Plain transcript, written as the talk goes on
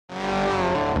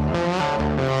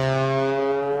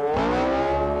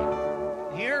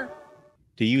Here,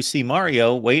 do you see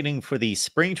Mario waiting for the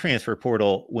spring transfer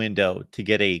portal window to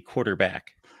get a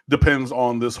quarterback? Depends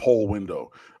on this whole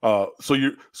window. So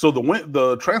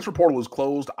the transfer portal is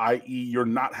closed, i.e., you're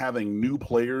not having new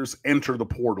players enter the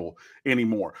portal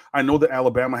anymore. I know that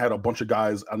Alabama had a bunch of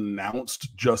guys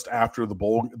announced just after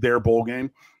their bowl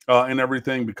game and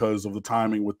everything because of the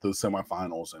timing with the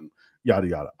semifinals and yada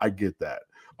yada. I get that,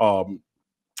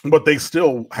 but they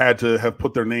still had to have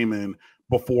put their name in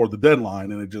before the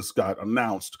deadline, and it just got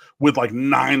announced with like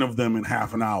 9 of them in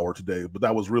half an hour today. But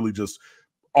that was really just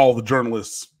all the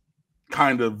journalists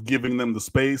kind of giving them the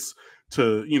space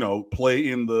to, play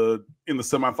in the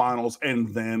semifinals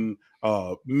and then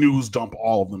news dump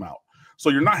all of them out. So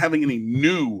you're not having any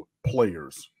new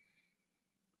players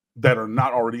that are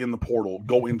not already in the portal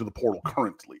go into the portal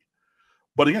currently.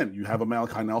 But again, you have a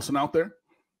Malachi Nelson out there,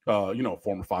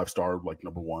 former 5-star, like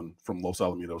number 1 from Los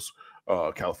Alamitos,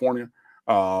 California.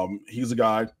 He's a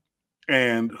guy,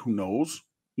 and who knows,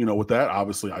 with that,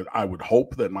 obviously I would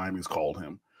hope that Miami's called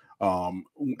him.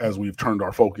 As we've turned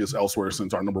our focus elsewhere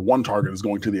since our number 1 target is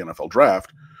going to the NFL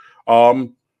draft.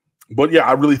 But yeah,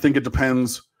 I really think it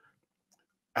depends.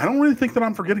 I don't really think that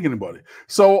I'm forgetting anybody.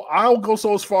 So I'll go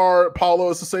so as far, Paulo,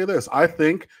 as to say this. I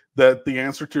think that the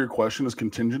answer to your question is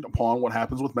contingent upon what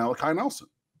happens with Malachi Nelson.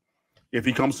 If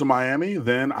he comes to Miami,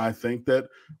 then I think that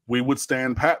we would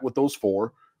stand pat with those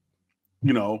 4,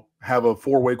 have a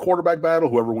 4-way quarterback battle.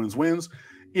 Whoever wins, wins.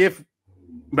 If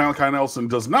Malachi Nelson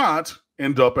does not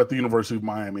end up at the University of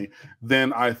Miami,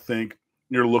 then I think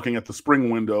you're looking at the spring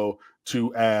window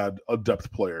to add a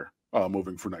depth player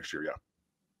moving for next year. Yeah.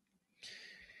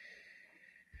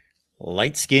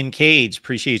 Light Skin Cage,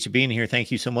 appreciate you being here.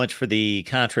 Thank you so much for the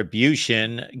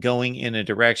contribution, going in a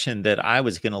direction that I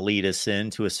was going to lead us in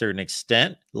to a certain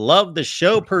extent. Love the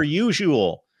show per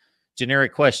usual.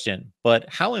 Generic question, but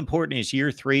how important is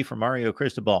year 3 for Mario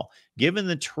Cristobal, given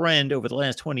the trend over the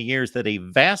last 20 years that a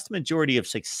vast majority of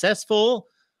successful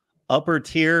upper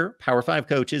tier Power 5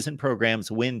 coaches and programs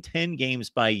win 10 games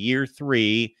by year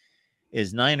 3?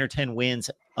 Is 9 or 10 wins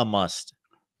a must?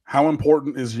 How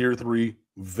important is year 3?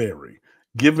 Very.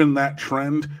 Given that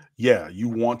trend, yeah, you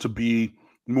want to be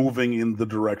moving in the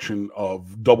direction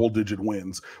of double-digit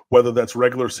wins, whether that's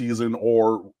regular season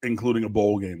or including a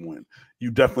bowl game win.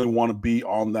 You definitely want to be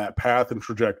on that path and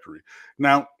trajectory.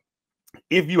 Now,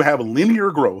 if you have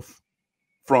linear growth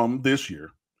from this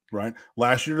year, right?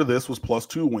 Last year to this was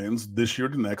 +2 wins. This year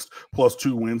to next,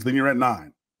 +2 wins. Then you're at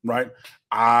 9, right?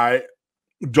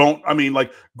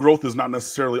 Growth is not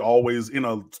necessarily always in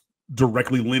a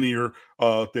directly linear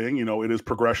thing. It is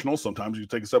progressional. Sometimes you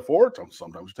take a step forward,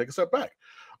 sometimes you take a step back.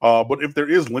 But if there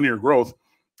is linear growth,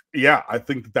 yeah, I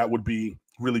think that would be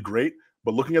really great.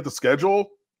 But looking at the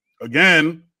schedule,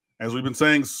 again, as we've been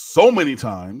saying so many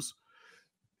times,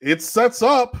 it sets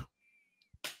up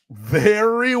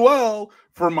very well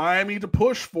for Miami to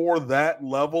push for that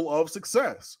level of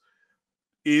success.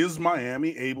 Is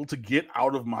Miami able to get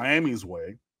out of Miami's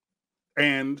way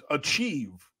and achieve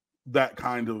that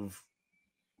kind of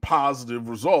positive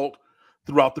result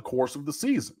throughout the course of the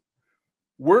season?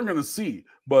 We're going to see.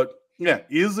 But yeah,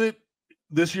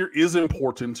 this year is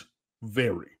important.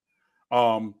 Very.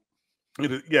 And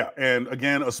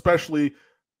again, especially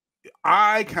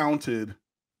I counted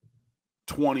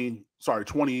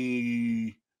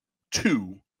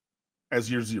 22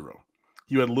 as year 0.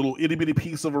 You had a little itty bitty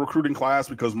piece of a recruiting class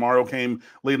because Mario came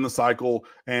late in the cycle,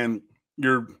 and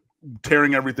you're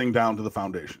tearing everything down to the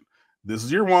foundation. This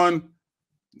is year 1.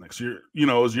 Next year,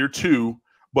 is year 2,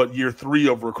 but year 3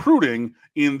 of recruiting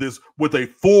in this with a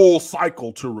full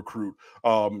cycle to recruit.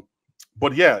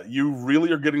 But yeah, you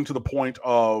really are getting to the point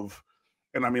of,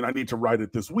 and I mean, I need to write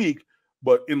it this week,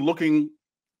 but in looking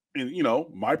in,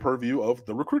 my purview of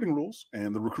the recruiting rules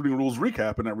and the recruiting rules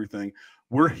recap and everything,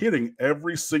 we're hitting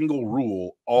every single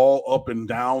rule all up and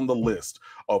down the list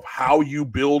of how you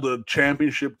build a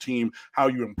championship team, how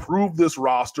you improve this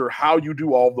roster, how you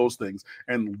do all those things.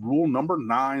 And rule number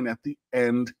 9 at the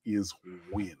end is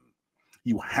win.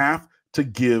 You have to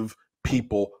give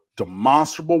people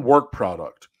demonstrable work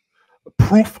product,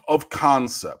 proof of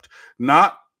concept,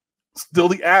 not still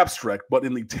the abstract, but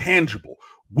in the tangible.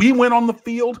 We went on the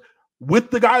field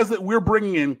with the guys that we're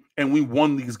bringing in, and we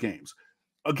won these games.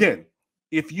 Again,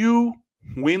 if you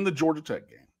win the Georgia Tech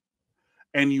game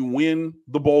and you win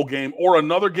the bowl game or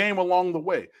another game along the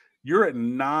way, you're at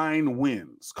 9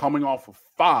 wins coming off of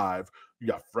 5. You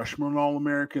got freshman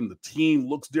All-American. The team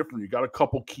looks different. You got a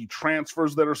couple key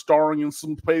transfers that are starring in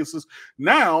some places.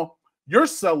 Now you're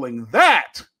selling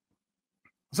that,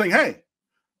 saying, hey,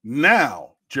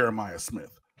 now Jeremiah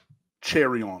Smith,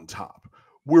 cherry on top.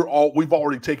 We've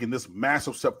already taken this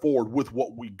massive step forward with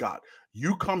what we got.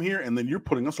 You come here and then you're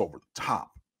putting us over the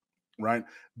top, right?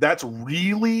 That's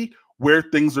really where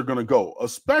things are going to go,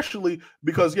 especially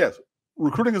because, yes,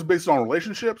 recruiting is based on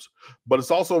relationships, but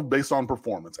it's also based on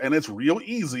performance. And it's real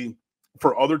easy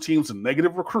for other teams to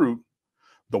negative recruit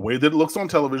the way that it looks on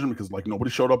television, because like nobody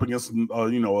showed up against, a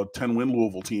 10-win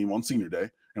Louisville team on senior day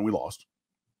and we lost,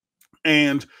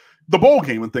 and the bowl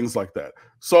game and things like that.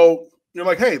 So you're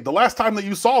like, hey, the last time that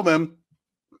you saw them,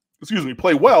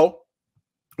 play well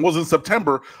was in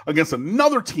September against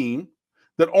another team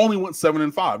that only went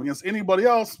 7-5. Against anybody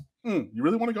else, you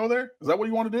really want to go there? Is that what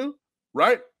you want to do?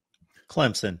 Right?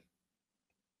 Clemson.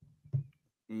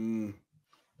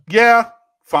 Yeah,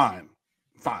 fine.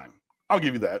 I'll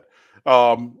give you that.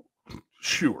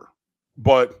 Sure.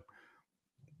 But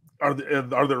are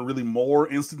there really more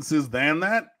instances than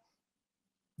that?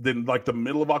 Than like the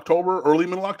middle of October, early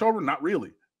middle of October? Not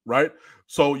really, right?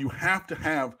 So you have to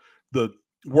have the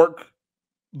work,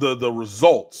 the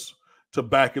results to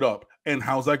back it up. And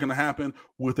how's that going to happen?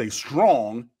 With a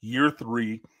strong year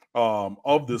 3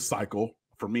 of this cycle,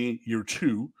 for me, year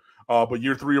 2, but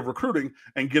year 3 of recruiting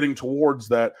and getting towards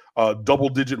that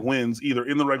double-digit wins, either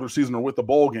in the regular season or with the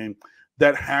bowl game.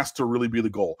 That has to really be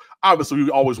the goal. Obviously, we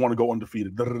always want to go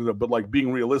undefeated, but like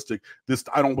being realistic,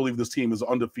 I don't believe this team is an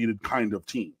undefeated kind of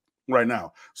team right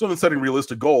now. So then setting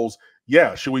realistic goals,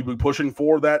 yeah, should we be pushing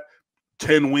for that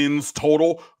 10 wins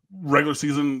total, regular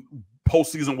season,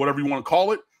 postseason, whatever you want to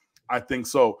call it? I think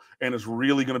so. And it's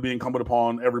really going to be incumbent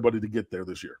upon everybody to get there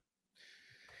this year.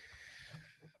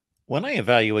 When I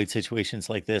evaluate situations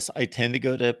like this, I tend to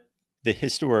go to the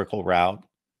historical route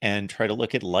and try to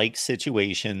look at like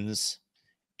situations.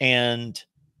 And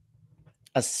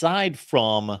aside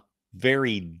from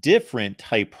very different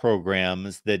type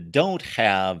programs that don't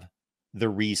have the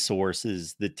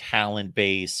resources, the talent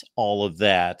base, all of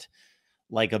that,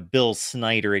 like a Bill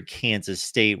Snyder at Kansas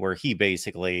State, where he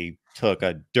basically took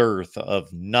a dearth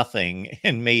of nothing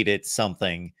and made it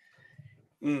something.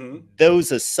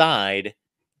 Those aside,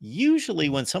 usually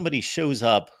when somebody shows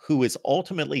up who is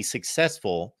ultimately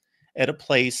successful at a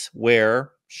place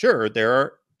where, sure, there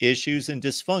are issues and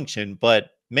dysfunction, but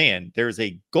man, there's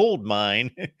a gold mine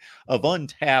of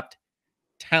untapped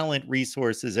talent,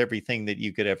 resources, everything that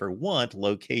you could ever want,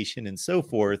 location, and so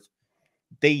forth.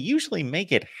 They usually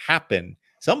make it happen.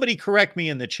 Somebody correct me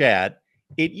in the chat.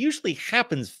 It usually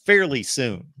happens fairly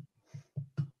soon.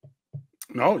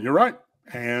 No, you're right.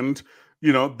 And,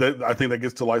 I think that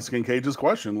gets to Light Skin Cage's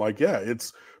question. Like, yeah,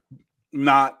 it's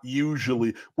not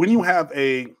usually when you have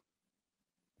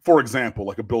for example,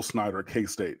 like a Bill Snyder at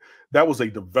K-State, that was a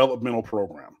developmental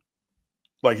program.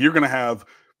 Like you're going to have,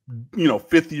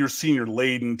 5th-year senior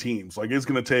laden teams. Like it's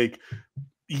going to take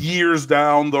years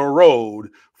down the road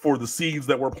for the seeds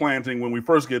that we're planting when we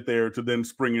first get there to then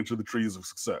spring into the trees of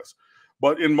success.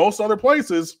 But in most other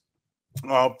places,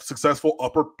 successful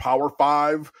upper Power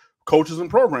 5 coaches and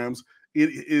programs, it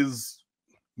is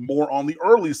more on the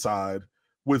early side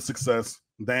with success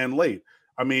than late.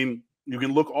 I mean, you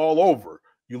can look all over.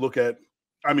 You look at,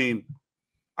 I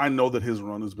know that his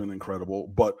run has been incredible,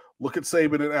 but look at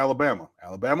Saban at Alabama.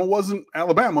 Alabama wasn't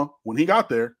Alabama when he got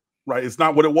there, right? It's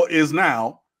not what it is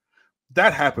now.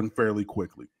 That happened fairly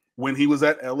quickly. When he was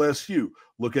at LSU,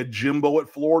 look at Jimbo at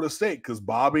Florida State, because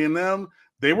Bobby and them,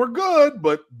 they were good,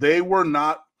 but they were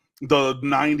not the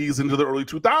 90s into the early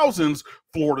 2000s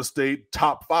Florida State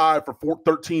top 5 for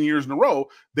 13 years in a row.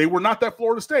 They were not that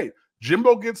Florida State.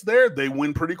 Jimbo gets there, they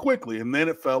win pretty quickly, and then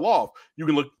it fell off. You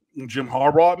can look Jim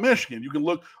Harbaugh at Michigan. You can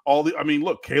look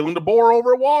look, Kalen DeBoer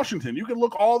over at Washington. You can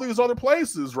look all these other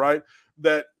places, right?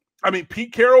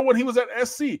 Pete Carroll when he was at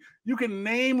SC. You can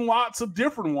name lots of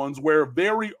different ones where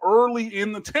very early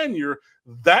in the tenure,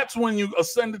 that's when you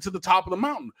ascended to the top of the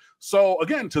mountain. So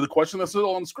again, to the question that's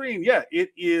still on the screen, yeah,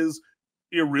 it is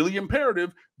really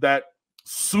imperative that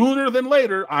sooner than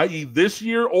later, i.e. this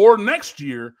year or next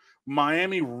year,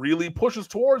 Miami really pushes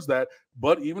towards that.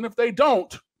 But even if they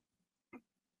don't,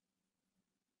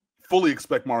 fully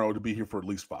expect Mario to be here for at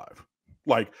least 5.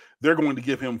 Like they're going to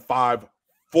give him 5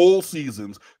 full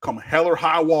seasons, come hell or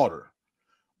high water.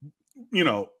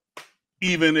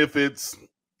 Even if it's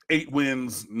 8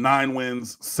 wins, 9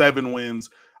 wins, 7 wins.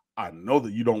 I know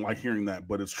that you don't like hearing that,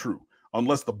 but it's true.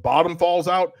 Unless the bottom falls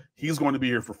out, he's going to be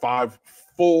here for 5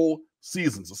 full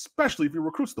seasons, especially if he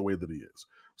recruits the way that he is.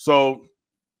 So,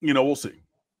 we'll see.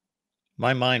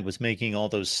 My mind was making all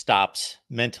those stops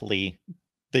mentally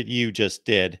that you just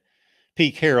did.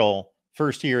 Pete Carroll,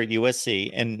 first year at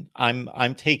USC, and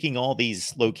I'm taking all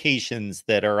these locations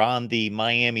that are on the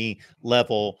Miami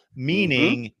level,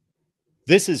 meaning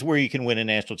this is where you can win a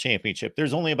national championship.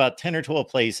 There's only about 10 or 12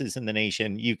 places in the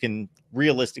nation you can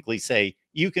realistically say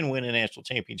you can win a national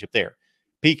championship there.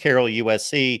 Pete Carroll,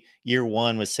 USC, year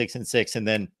one was 6-6, and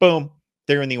then boom,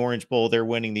 they're in the Orange Bowl. They're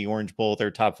winning the Orange Bowl.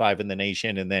 They're top 5 in the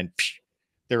nation, and then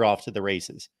they're off to the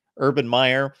races. Urban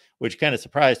Meyer, which kind of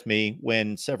surprised me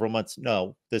when several months,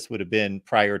 no, this would have been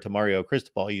prior to Mario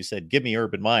Cristobal. You said, give me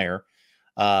Urban Meyer,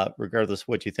 regardless of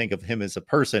what you think of him as a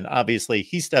person. Obviously,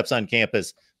 he steps on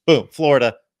campus, boom,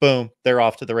 Florida, boom, they're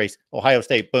off to the race. Ohio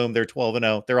State, boom, they're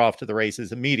 12-0. They're off to the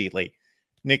races immediately.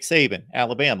 Nick Saban,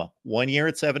 Alabama, 1 year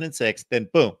at 7-6, then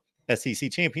boom,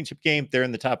 SEC championship game. They're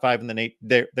in the top 5 in the nation.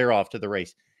 They're off to the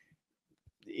race.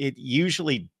 It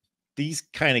usually, these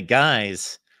kind of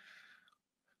guys,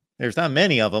 there's not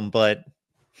many of them, but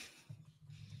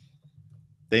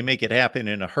they make it happen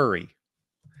in a hurry.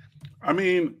 I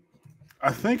mean,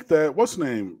 I think that, what's the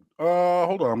name?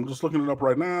 Hold on, I'm just looking it up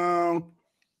right now.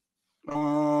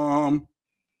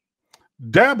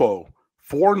 Dabo,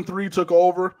 4-3 took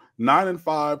over,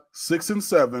 9-5,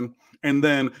 6-7, and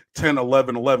then 10,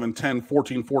 11, 11, 10,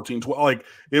 14, 14, 12. Like,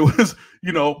 it was,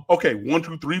 okay, 1,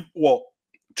 2, 3, well,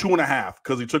 2.5,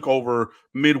 because he took over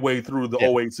midway through the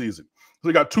 08 season. So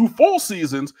he got 2 full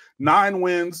seasons, 9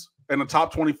 wins, and a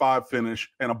top 25 finish,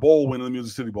 and a bowl win in the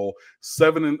Music City Bowl,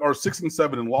 6-7,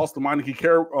 and lost the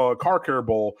Meineke Car Care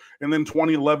Bowl, and then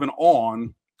 2011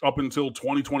 on up until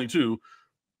 2022,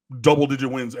 double-digit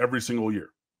wins every single year.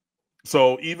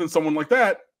 So even someone like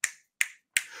that,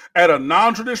 at a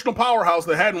non-traditional powerhouse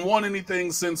that hadn't won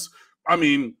anything since,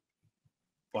 I'm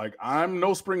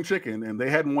no spring chicken, and they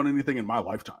hadn't won anything in my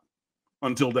lifetime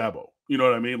until Dabo. You know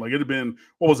what I mean? Like, it had been,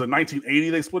 what was it, 1980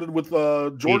 they split it with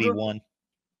Georgia? 81.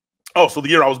 Oh, so the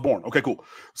year I was born. Okay, cool.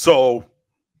 So,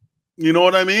 you know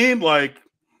what I mean? Like,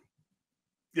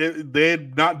 they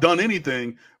had not done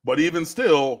anything, but even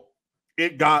still,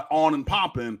 it got on and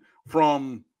popping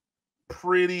from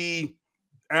pretty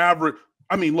average.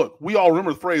 I mean, look, we all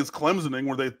remember the phrase Clemsoning,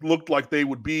 where they looked like they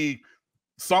would be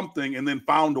something and then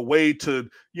found a way to,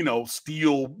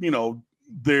 steal,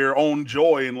 their own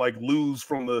joy and like lose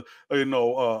from the,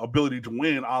 ability to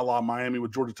win, a la Miami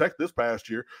with Georgia Tech this past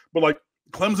year. But like,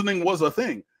 Clemsoning was a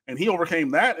thing, and he overcame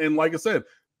that. And like I said,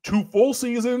 2 full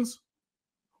seasons,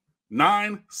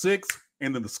 9, 6,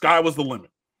 and then the sky was the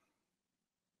limit.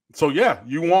 So yeah,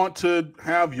 you want to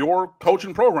have your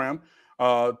coaching program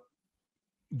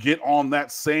get on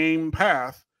that same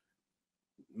path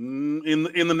in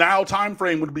the now time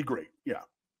frame would be great. Yeah.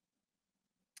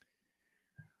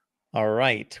 All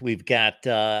right, we've got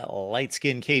Light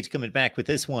Skin Cage coming back with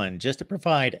this one just to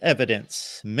provide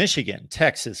evidence. Michigan,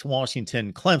 Texas,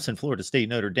 Washington, Clemson, Florida State,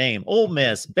 Notre Dame, Ole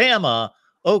Miss, Bama,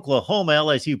 Oklahoma,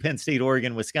 LSU, Penn State,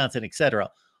 Oregon, Wisconsin, etc.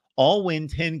 All win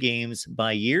 10 games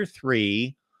by year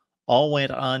 3. All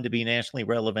went on to be nationally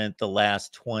relevant the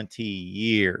last 20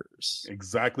 years.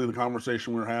 Exactly the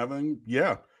conversation we're having.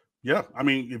 Yeah. Yeah. I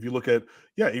mean, if you look at,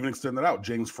 even extend that out,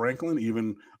 James Franklin,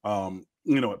 even,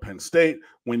 at Penn State,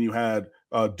 when you had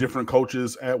different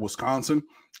coaches at Wisconsin,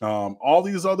 all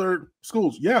these other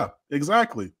schools. Yeah,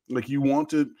 exactly. Like, you want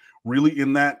to really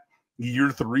in that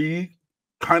year 3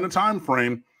 kind of time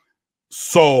frame.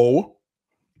 So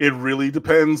it really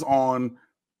depends on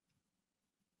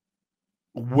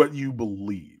what you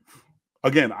believe.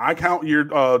 Again, I count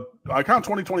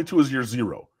 2022 as year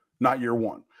 0, not year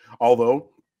 1.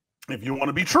 Although, if you want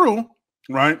to be true,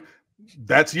 right,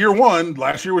 that's year 1.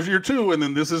 Last year was year 2, and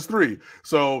then this is 3.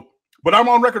 So, but I'm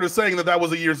on record as saying that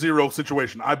was a year 0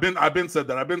 situation. I've been said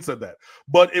that.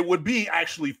 But it would be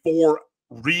actually 4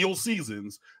 real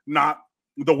seasons, not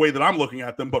the way that I'm looking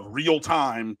at them, but real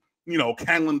time,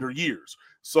 calendar years.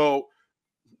 So,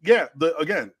 yeah,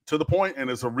 again, to the point, and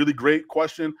it's a really great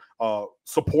question,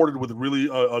 supported with really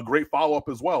a great follow-up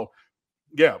as well.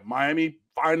 Yeah, Miami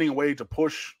finding a way to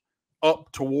push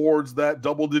up towards that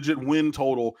double-digit win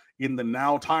total in the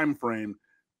now time frame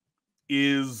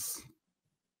is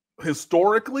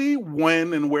historically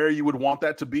when and where you would want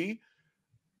that to be.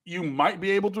 You might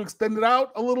be able to extend it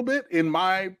out a little bit, in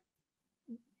my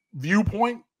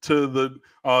viewpoint, to the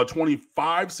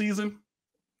 25 season.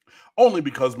 Only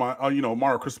because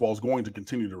Mario Cristobal is going to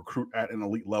continue to recruit at an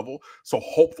elite level. So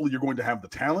hopefully you're going to have the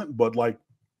talent, but like,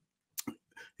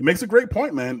 he makes a great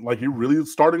point, man. Like, you're really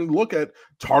starting to look at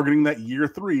targeting that year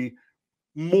 3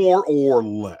 more or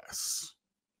less.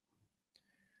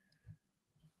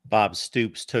 Bob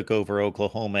Stoops took over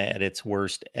Oklahoma at its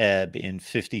worst ebb in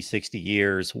 50, 60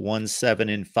 years, won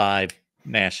 7-5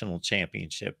 national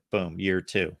championship. Boom, year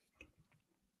 2.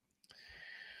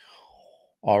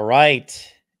 All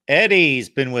right. Eddie's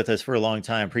been with us for a long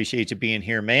time. Appreciate you being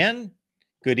here, man.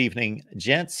 Good evening,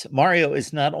 gents. Mario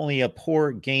is not only a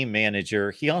poor game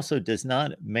manager, he also does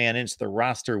not manage the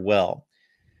roster well.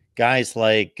 Guys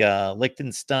like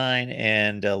Liechtenstein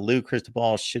and Lou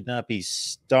Cristobal should not be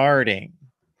starting.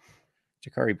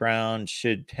 Jakari Brown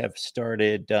should have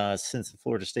started since the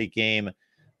Florida State game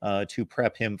to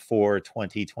prep him for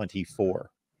 2024.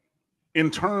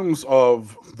 In terms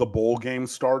of the bowl game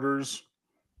starters,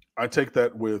 I take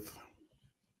that with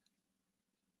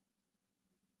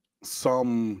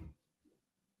some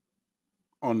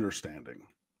understanding.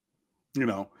 You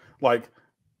know, like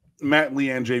Matt Lee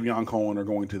and Javion Cohen are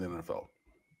going to the NFL.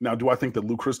 Now, do I think that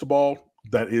Lou Cristobal,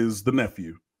 that is the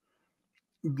nephew,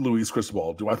 Luis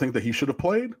Cristobal, do I think that he should have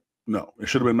played? No, it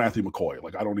should have been Matthew McCoy.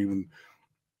 Like, I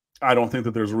don't think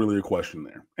that there's really a question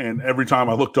there. And every time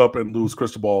I looked up and Luis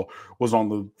Cristobal was on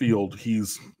the field,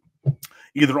 he's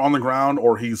either on the ground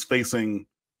or he's facing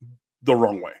the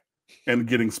wrong way and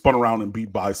getting spun around and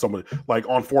beat by somebody. Like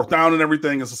on fourth down and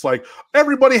everything, it's just like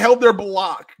everybody held their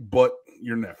block but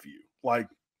your nephew. Like,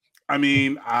 I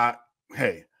mean,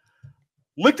 hey,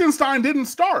 Liechtenstein didn't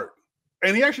start.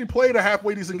 And he actually played a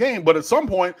halfway decent game. But at some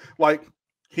point, like,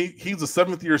 he's a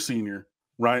seventh-year senior,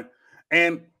 right?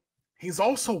 And he's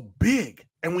also big.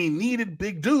 And we needed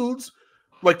big dudes,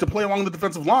 like, to play along the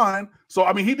defensive line. So,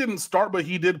 I mean, he didn't start, but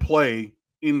he did play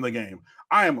in the game.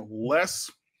 I am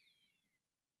less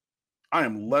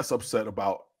upset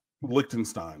about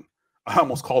Liechtenstein. I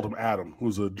almost called him Adam,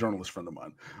 who's a journalist friend of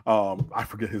mine. I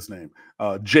forget his name.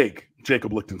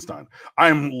 Jacob Liechtenstein.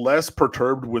 I'm less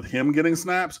perturbed with him getting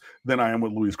snaps than I am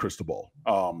with Luis Cristobal.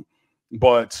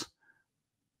 But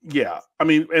yeah, I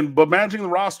mean, but managing the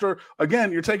roster,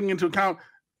 again, you're taking into account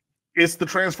it's the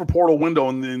transfer portal window,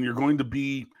 and then you're going to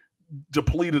be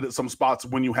depleted at some spots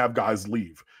when you have guys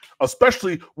leave,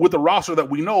 especially with a roster that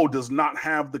we know does not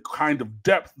have the kind of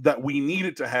depth that we need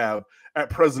it to have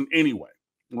at present anyway.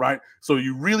 Right. So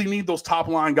you really need those top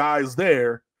line guys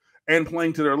there and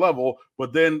playing to their level,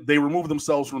 but then they remove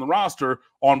themselves from the roster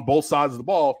on both sides of the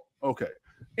ball. Okay.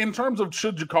 In terms of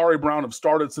should Jakari Brown have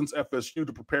started since FSU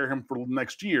to prepare him for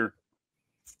next year,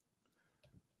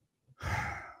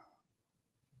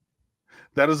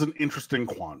 that is an interesting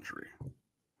quandary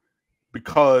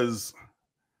because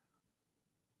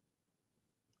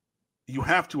you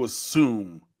have to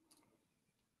assume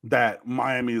that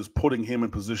Miami is putting him in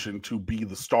position to be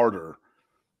the starter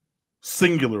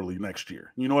singularly next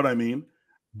year. You know what I mean?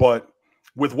 But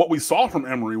with what we saw from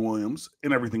Emory Williams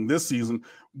and everything this season,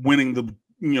 winning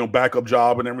the backup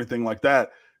job and everything like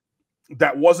that,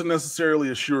 that wasn't necessarily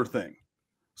a sure thing.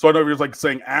 So I know you're like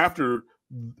saying after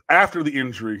the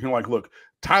injury, you're like, look,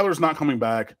 Tyler's not coming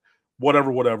back,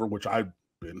 whatever, which I've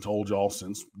been told y'all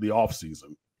since the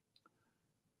offseason.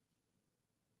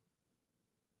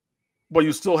 But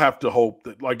you still have to hope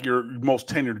that, like, your most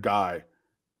tenured guy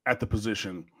at the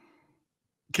position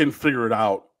can figure it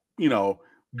out,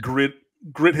 grit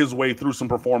his way through some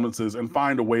performances and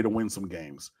find a way to win some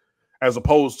games, as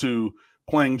opposed to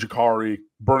playing Jakari,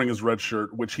 burning his red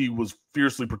shirt, which he was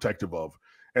fiercely protective of,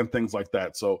 and things like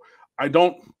that. So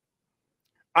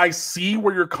I see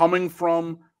where you're coming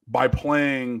from by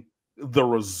playing the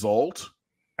result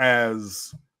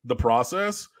as the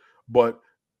process, but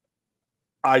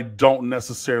I don't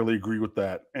necessarily agree with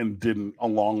that and didn't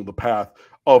along the path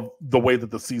of the way that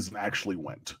the season actually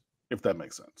went, if that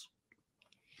makes sense.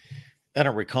 I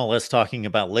don't recall us talking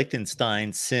about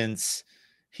Liechtenstein since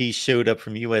he showed up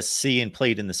from USC and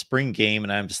played in the spring game.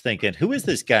 And I'm just thinking, who is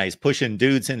this guy? He's pushing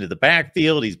dudes into the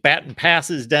backfield. He's batting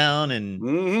passes down.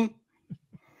 And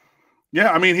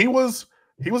yeah, I mean, he was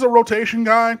a rotation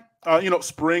guy.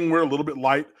 Spring, we're a little bit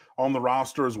light on the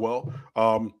roster as well.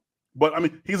 But, I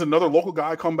mean, he's another local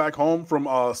guy come back home from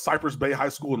Cypress Bay High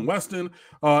School in Weston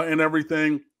and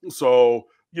everything. So,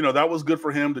 that was good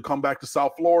for him to come back to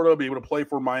South Florida, be able to play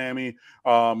for Miami,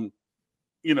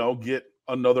 get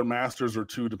another master's or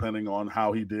two, depending on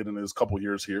how he did in his couple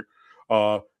years here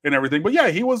and everything. But, yeah,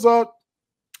 he was a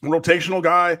rotational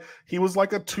guy. He was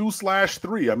like a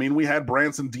 2/3. I mean, we had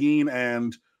Branson Dean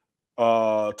and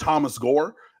Thomas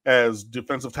Gore as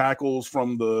defensive tackles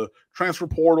from the transfer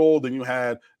portal. Then you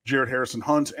had Jared Harrison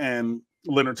Hunt and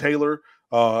Leonard Taylor.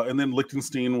 And then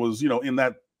Liechtenstein was, in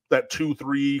that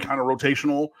 2-3 kind of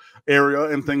rotational area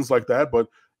and things like that. But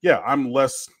yeah, I'm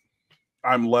less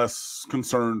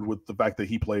concerned with the fact that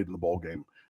he played in the ball game